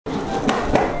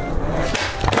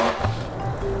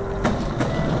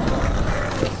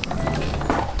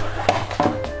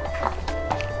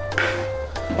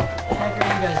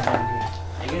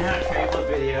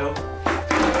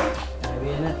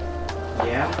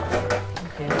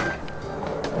Okay.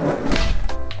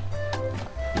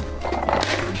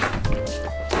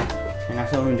 And now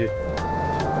tell him to do.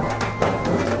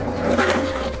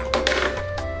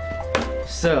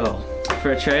 So,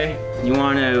 for a tray, you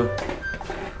want to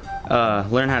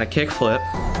learn how to kickflip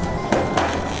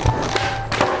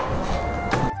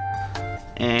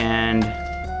and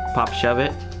pop shove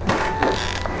it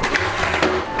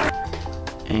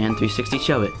and 360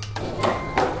 shove it.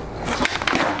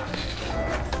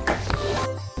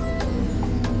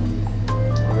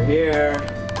 Over here.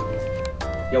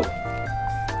 Yo.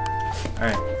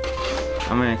 Alright.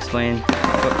 I'm gonna explain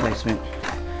foot placement.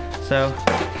 So,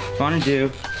 what you want to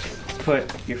do is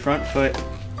put your front foot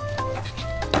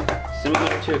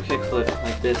similar to a kickflip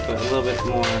like this, but a little bit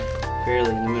more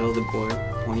fairly in the middle of the board,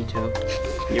 pointy toe.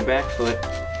 And your back foot,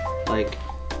 like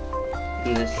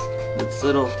in this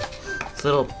little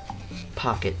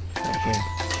pocket right here.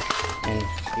 And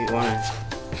you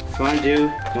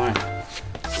want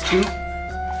to scoop,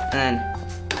 and then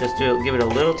just give it a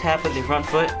little tap with your front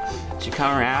foot. You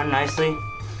come around nicely,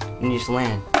 and you just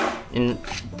land. And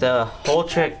the whole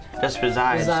trick just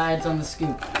resides on the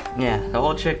scoop. Yeah, the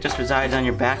whole trick just resides on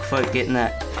your back foot getting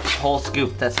that whole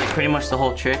scoop. That's like pretty much the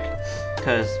whole trick,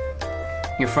 because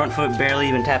your front foot barely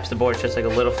even taps the board. It's just like a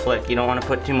little flick. You don't want to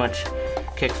put too much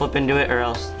kick flip into it, or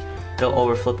else it'll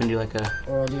overflip and do like a...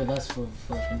 Or I'll do a less flip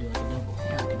and do like a double.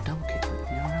 Yeah, like a double kick flip.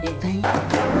 You know what I'm saying?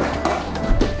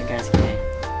 That guy's gay.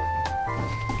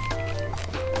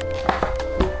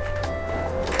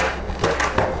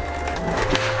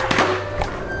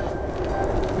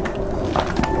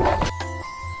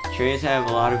 Trays have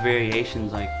a lot of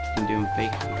variations, like you can do them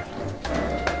fake.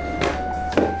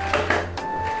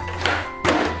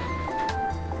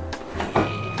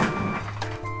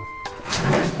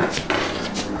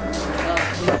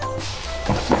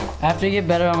 After you get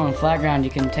better on flat ground,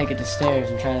 you can take it to stairs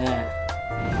and try that.